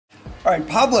All right,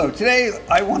 Pablo, today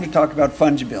I want to talk about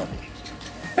fungibility.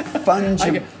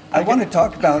 I want to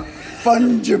talk about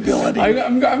fungibility.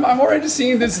 I'm already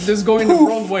seeing this going the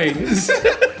wrong way.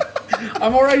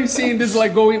 I'm already seeing this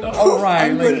like going awry.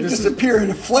 I'm going to disappear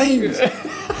into flames.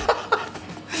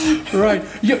 Right.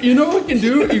 You know what you can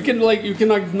do? You can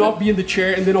not be in the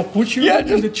chair, and then I'll put you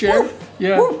in the chair. Woof,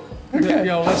 yeah. Woof. Okay.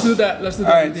 Yeah. Let's do that. Let's do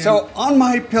that. All right. So on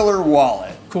my Pillar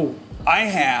wallet, cool. I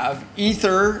have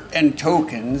Ether and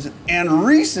tokens, and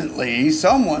recently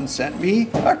someone sent me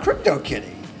a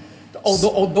CryptoKitty.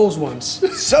 Oh, those ones.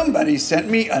 Somebody sent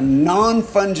me a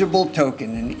non-fungible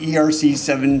token, an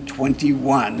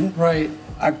ERC721. Right.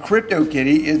 A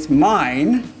CryptoKitty. It's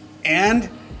mine, and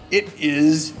it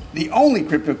is the only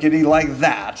CryptoKitty like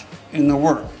that in the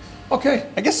world. Okay.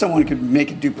 I guess someone could make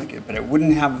a duplicate, but it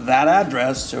wouldn't have that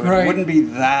address, so it wouldn't be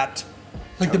that.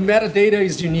 Like the metadata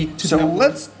is unique to So them.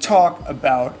 let's talk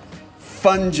about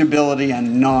fungibility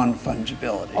and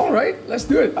non-fungibility. All right, let's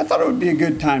do it. I thought it would be a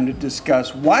good time to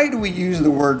discuss why do we use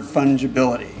the word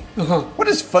fungibility? What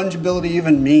does fungibility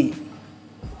even mean?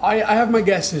 I have my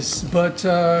guesses, but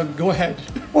go ahead.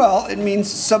 Well, it means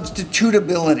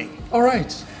substitutability. All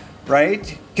right.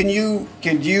 Right? Could you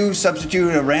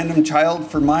substitute a random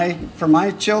child for my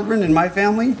children in my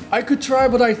family? I could try,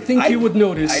 but I think you would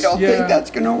notice. I don't think that's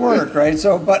going to work, right?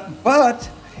 So, but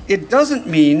it doesn't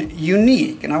mean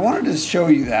unique, and I wanted to show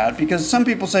you that because some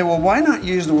people say, well, why not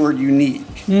use the word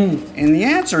unique? And the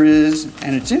answer is,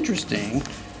 and it's interesting,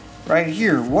 right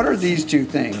here. What are these two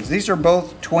things? These are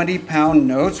both 20-pound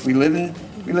notes. We live in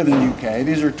the UK.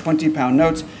 These are 20-pound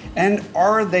notes, and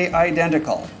are they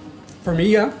identical? For me,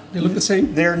 yeah, they look the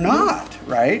same. They're not,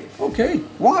 right? Okay.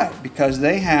 Why? Because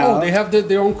they have. Oh, they have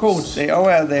their own codes. They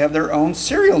have their own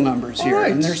serial numbers here.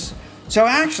 Right. And so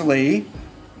actually,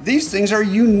 these things are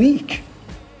unique,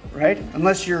 right?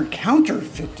 Unless you're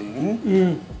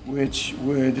counterfeiting, which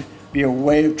would be a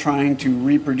way of trying to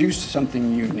reproduce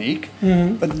something unique.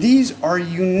 But these are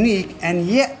unique, and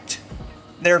yet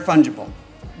they're fungible.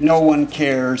 No one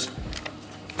cares.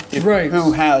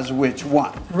 Who has which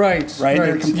one? Right.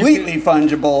 They're completely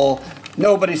fungible.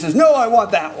 Nobody says, no, I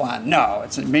want that one. No,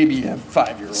 it's maybe a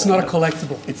 5-year-old. It's not a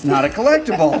collectible. It's not a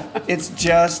collectible. It's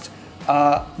just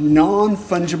a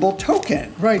non-fungible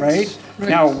token. Right.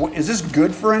 Now, is this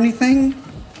good for anything?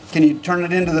 Can you turn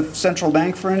it into the central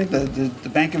bank for anything, the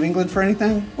Bank of England for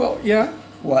anything? Well, yeah.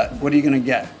 What? What are you going to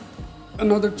get?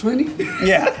 Another 20?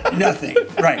 Yeah, nothing.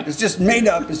 Right. It's just made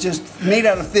up. It's just made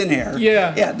out of thin air.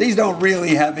 Yeah. Yeah, these don't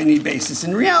really have any basis.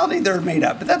 In reality, they're made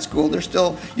up, but that's cool.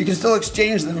 You can still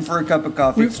exchange them for a cup of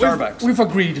coffee at Starbucks. We've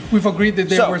agreed. We've agreed that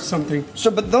they're worth something.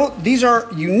 But these are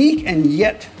unique and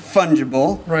yet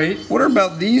fungible. Right. What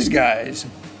about these guys?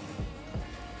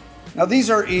 Now,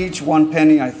 these are each 1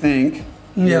 penny, I think,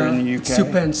 here in the UK. 2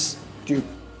 pence. Two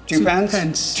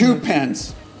pence? 2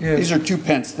 pence. Yeah. These are 2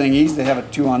 pence thingies. They have a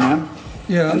 2 on them.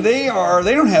 Yeah. And they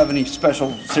don't have any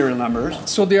special serial numbers.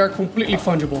 So they are completely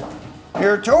fungible.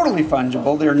 They're totally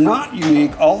fungible. They're not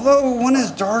unique, although one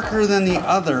is darker than the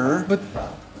other.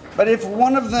 But if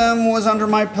one of them was under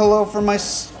my pillow for my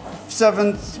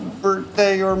 7th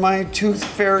birthday, or my tooth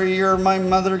fairy, or my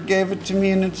mother gave it to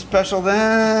me and it's special,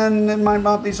 then it might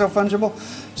not be so fungible.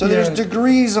 So there's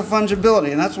degrees of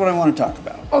fungibility, and that's what I want to talk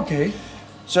about. Okay.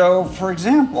 So, for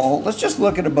example, let's just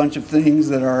look at a bunch of things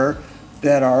that are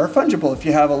fungible. If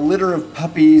you have a litter of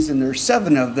puppies and there's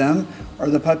 7 of them, are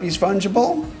the puppies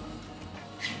fungible?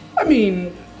 I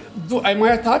mean, am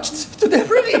I attached to them?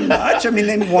 Pretty much. I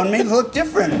mean, one may look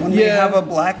different. One may have a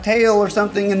black tail or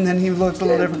something, and then he looks a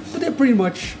little different. But they're pretty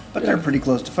much. But they're pretty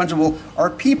close to fungible. Are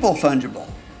people fungible?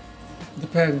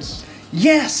 Depends.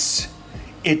 Yes.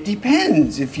 It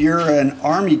depends. If you're an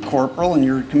army corporal and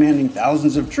you're commanding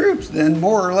thousands of troops, then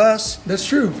more or less. That's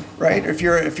true. Right? If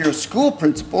you're a school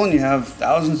principal and you have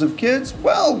thousands of kids,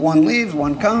 well, one leaves,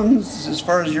 one comes. As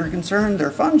far as you're concerned, they're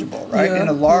fungible, right? Yeah. In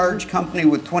a large company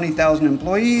with 20,000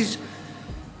 employees,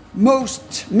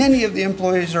 many of the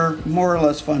employees are more or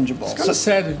less fungible. It's kind of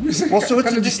sad. Well, so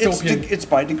it's dystopian. It's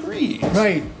by degrees.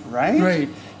 Right. Right.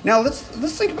 Now let's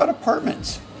think about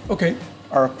apartments. Okay.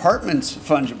 Are apartments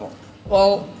fungible?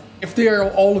 Well, if they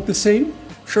all look the same,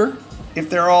 sure. If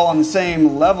they're all on the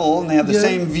same level and they have the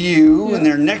same view and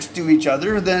they're next to each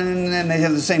other, then they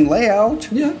have the same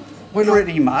layout. Yeah.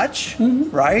 Pretty much,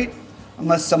 right?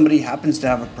 Unless somebody happens to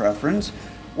have a preference.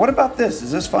 What about this?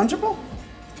 Is this fungible?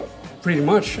 Pretty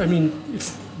much. I mean,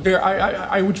 if there,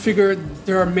 I would figure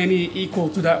there are many equal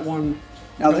to that one.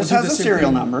 Now this has a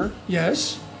serial number.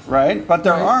 Yes. Right, but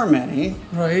there are many.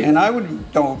 Right. And I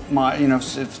don't mind,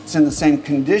 if it's in the same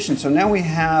condition. So now we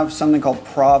have something called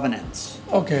provenance.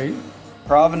 Okay.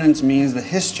 Provenance means the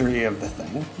history of the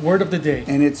thing. Word of the day.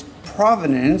 And its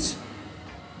provenance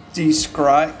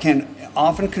can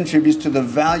often contributes to the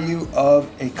value of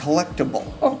a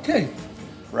collectible. Okay.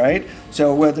 Right?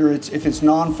 So if it's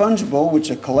non-fungible, which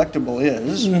a collectible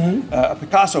is, a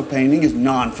Picasso painting is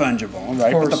non-fungible,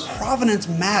 right? But the provenance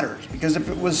matters, because if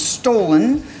it was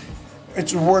stolen,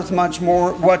 it's worth much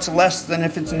less than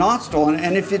if it's not stolen.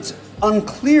 And if it's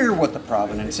unclear what the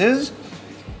provenance is,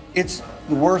 it's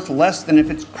worth less than if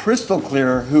it's crystal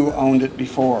clear who owned it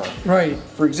before. Right.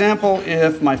 For example,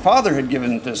 if my father had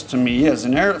given this to me as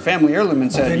a family heirloom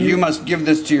and said, you must give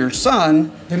this to your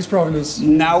son, then it's provenance.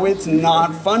 Now it's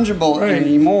not fungible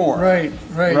anymore.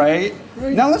 Right?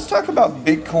 Now let's talk about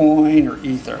Bitcoin or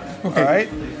Ether. Okay. All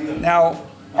right? Now,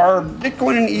 are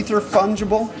Bitcoin and Ether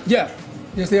fungible? Yeah.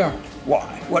 Yes, they are.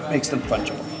 Why? What makes them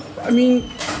fungible? I mean,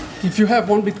 if you have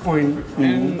one Bitcoin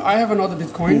and I have another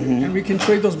Bitcoin and we can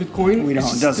trade those Bitcoin,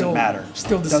 it doesn't matter.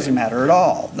 Still the same. Doesn't matter at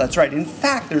all. That's right. In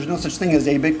fact, there's no such thing as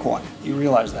a Bitcoin. You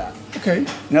realize that. Okay.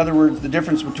 In other words, the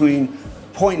difference between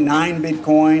 0.9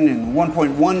 Bitcoin and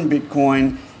 1.1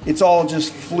 Bitcoin, it's all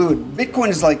just fluid. Bitcoin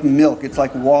is like milk. It's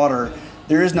like water.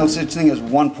 There is no such thing as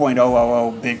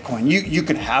 1.000 Bitcoin. You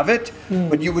could have it,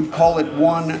 but you would call it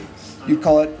one. You'd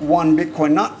call it one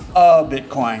Bitcoin, not a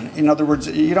Bitcoin. In other words,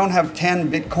 you don't have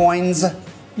 10 Bitcoins.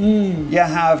 You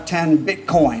have 10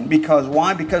 Bitcoin. Because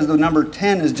why? Because the number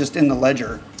 10 is just in the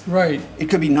ledger. Right. It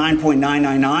could be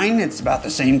 9.999. It's about the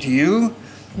same to you.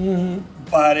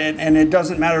 But it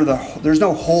doesn't matter. There's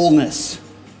no wholeness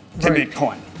to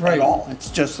Bitcoin at all.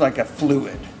 It's just like a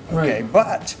fluid. Okay.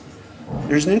 But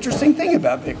there's an interesting thing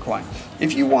about Bitcoin.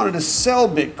 If you wanted to sell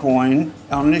Bitcoin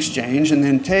on an exchange and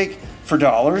then take for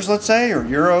dollars, let's say, or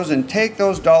euros, and take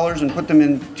those dollars and put them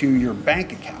into your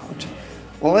bank account.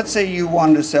 Well, let's say you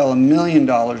wanted to sell $1 million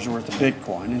worth of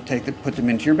Bitcoin and put them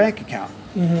into your bank account.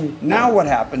 Now what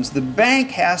happens? The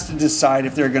bank has to decide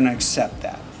if they're going to accept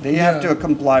that. They have to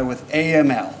comply with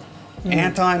AML,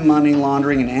 anti-money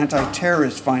laundering and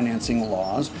anti-terrorist financing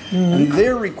laws, and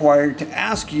they're required to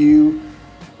ask you,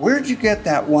 where'd you get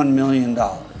that $1 million?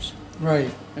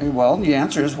 Right. Well, the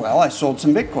answer is, I sold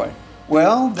some Bitcoin.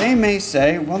 Well, they may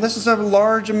say, this is a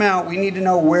large amount. We need to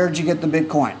know, where'd you get the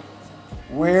Bitcoin?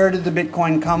 Where did the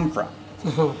Bitcoin come from?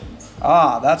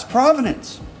 That's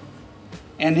provenance.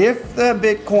 And if the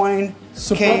Bitcoin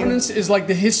provenance is like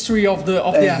the history of the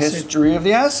asset. The history of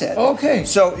the asset. Okay.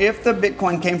 So if the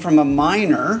Bitcoin came from a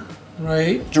miner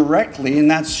directly, and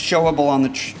that's showable on the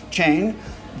chain,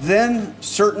 then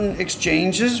certain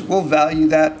exchanges will value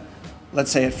that,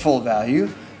 let's say, at full value.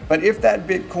 But if that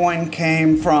Bitcoin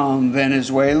came from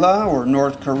Venezuela or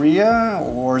North Korea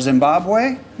or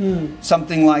Zimbabwe,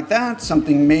 something like that,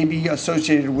 something maybe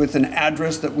associated with an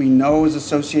address that we know is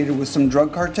associated with some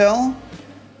drug cartel,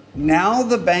 now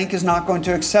the bank is not going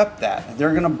to accept that.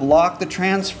 They're going to block the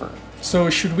transfer. So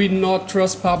should we not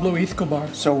trust Pablo Escobar?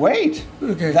 So wait.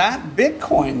 Okay. That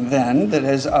Bitcoin then, that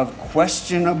is of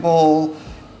questionable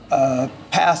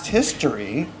past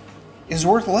history, is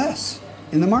worth less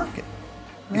in the market.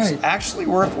 It's actually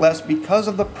worth less because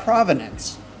of the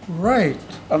provenance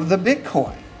of the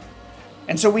Bitcoin.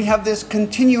 And so we have this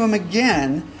continuum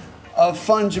again of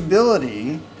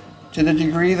fungibility to the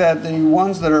degree that the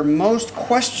ones that are most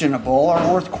questionable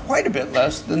are worth quite a bit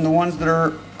less than the ones that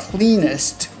are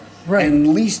cleanest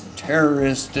and least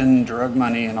terrorist and drug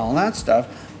money and all that stuff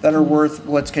that are worth,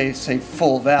 let's say,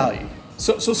 full value.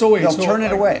 So wait. They'll turn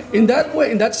it away. In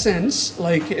that sense,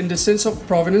 like in the sense of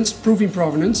provenance, proving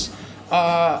provenance,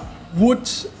 would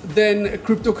then a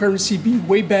cryptocurrency be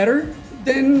way better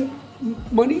than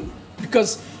money?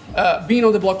 Because being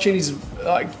on the blockchain is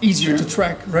easier to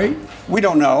track, right? We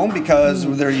don't know, because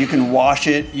there you can wash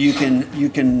it, you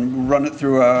can run it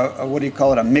through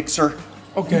a mixer.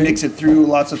 Okay. Mix it through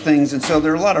lots of things, and so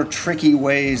there are a lot of tricky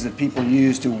ways that people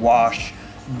use to wash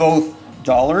both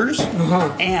dollars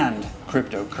and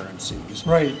cryptocurrencies.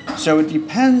 Right. So it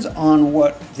depends on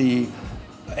what the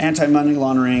anti-money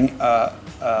laundering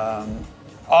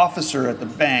officer at the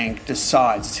bank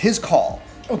decides. It's his call.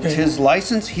 Okay. It's his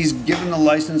license. He's given the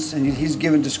license, and he's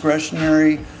given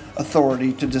discretionary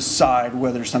authority to decide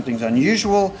whether something's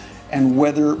unusual and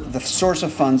whether the source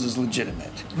of funds is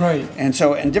legitimate. Right. And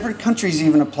different countries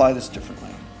even apply this differently.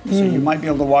 So you might be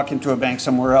able to walk into a bank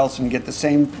somewhere else and get the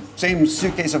same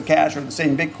suitcase of cash or the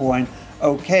same Bitcoin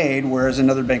okayed, whereas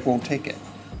another bank won't take it.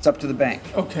 It's up to the bank.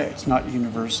 Okay. It's not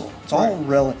universal. It's all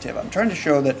relative. I'm trying to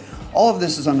show that all of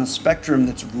this is on a spectrum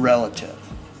that's relative,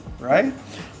 right?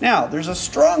 Now, there's a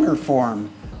stronger form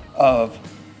of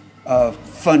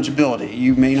fungibility.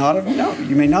 You may not have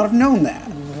known that.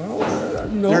 Well,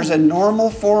 no. There's a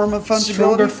normal form of fungibility.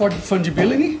 Stronger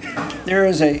fungibility? there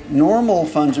is a normal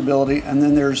fungibility, and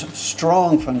then there's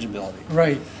strong fungibility.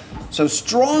 Right. So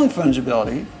strong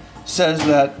fungibility says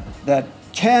that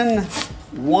 10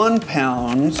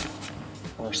 1-pounds,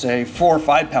 or say 4 or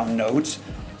 5-pound notes,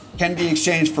 can be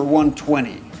exchanged for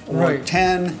 120. Or Right.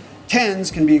 10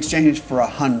 10s can be exchanged for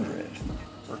 100.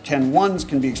 Or 10 ones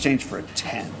can be exchanged for a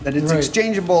 10. That it's Right.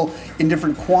 exchangeable in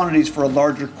different quantities for a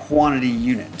larger quantity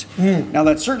unit. Now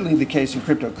that's certainly the case in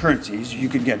cryptocurrencies. You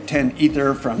could get 10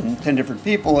 ether from 10 different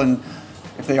people, and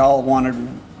if they all wanted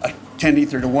a 10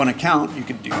 ether to one account, you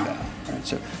could do that. Right?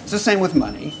 So it's the same with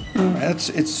money. Right?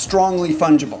 It's strongly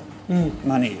fungible.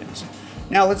 Money is.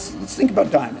 Now let's think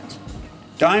about diamonds.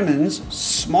 Diamonds,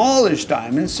 smallish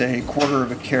diamonds, say 1/4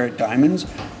 of a carat diamonds,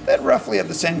 that roughly have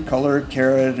the same color,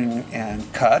 carat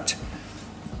and cut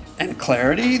and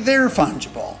clarity, they're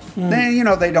fungible.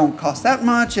 They don't cost that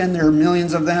much, and there are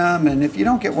millions of them, and if you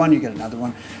don't get one, you get another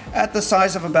one. At the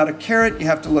size of about a carat, you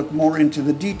have to look more into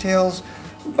the details,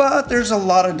 but there's a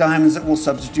lot of diamonds that will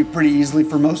substitute pretty easily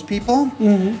for most people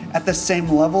at the same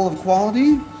level of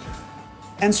quality.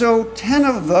 And so 10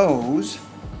 of those,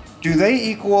 do they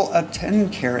equal a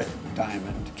 10-carat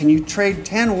diamond? Can you trade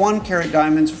 10 1-carat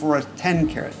diamonds for a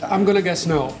 10-carat diamond? I'm gonna guess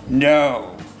no.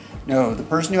 No, the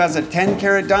person who has a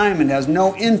 10-carat diamond has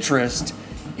no interest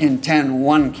in 10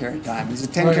 1-carat diamonds. A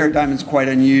 10-carat diamond is quite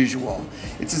unusual.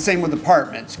 It's the same with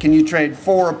apartments. Can you trade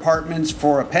 4 apartments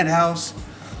for a penthouse?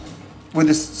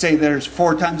 Say there's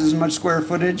 4 times as much square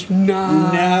footage?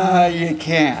 No, you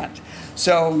can't.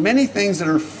 So many things that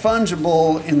are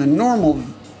fungible in the normal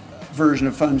version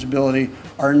of fungibility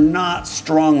are not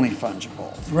strongly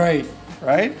fungible. Right.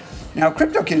 Right? Now,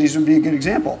 CryptoKitties would be a good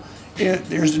example.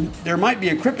 There might be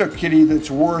a CryptoKitty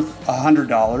that's worth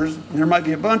 $100, and there might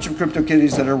be a bunch of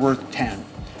CryptoKitties that are worth 10.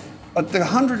 But the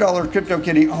 $100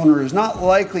 CryptoKitty owner is not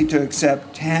likely to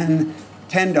accept $10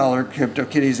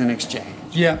 CryptoKitties in exchange.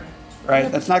 Yeah.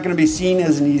 Right? That's not going to be seen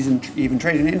as an even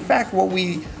trade. And in fact, what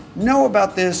we know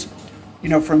about this,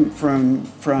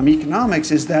 from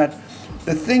economics, is that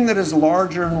the thing that is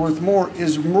larger and worth more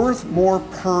is worth more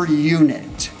per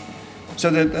unit. So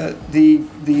that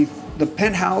the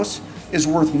penthouse is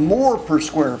worth more per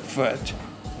square foot.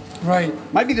 Right.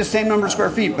 Might be the same number of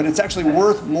square feet, but it's actually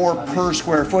worth more per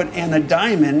square foot. And the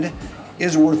diamond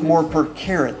is worth more per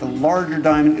carat. The larger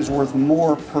diamond is worth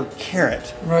more per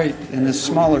carat than the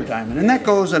smaller diamond. And that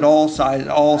goes at all sizes,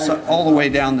 all the way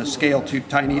down the scale to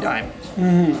tiny diamonds.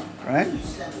 Right?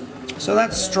 So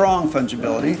that's strong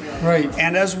fungibility. Right.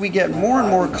 And as we get more and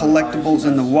more collectibles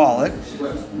in the wallet,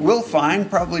 we'll find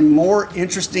probably more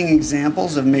interesting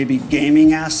examples of maybe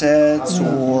gaming assets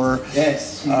or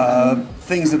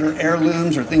things that are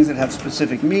heirlooms or things that have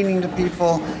specific meaning to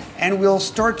people. And we'll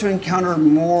start to encounter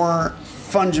more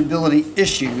fungibility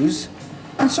issues.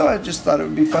 And so I just thought it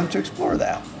would be fun to explore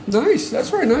that. Nice. That's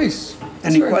very nice.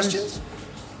 Any questions?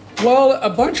 Well, a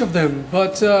bunch of them,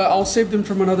 but I'll save them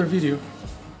from another video.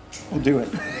 We'll do it.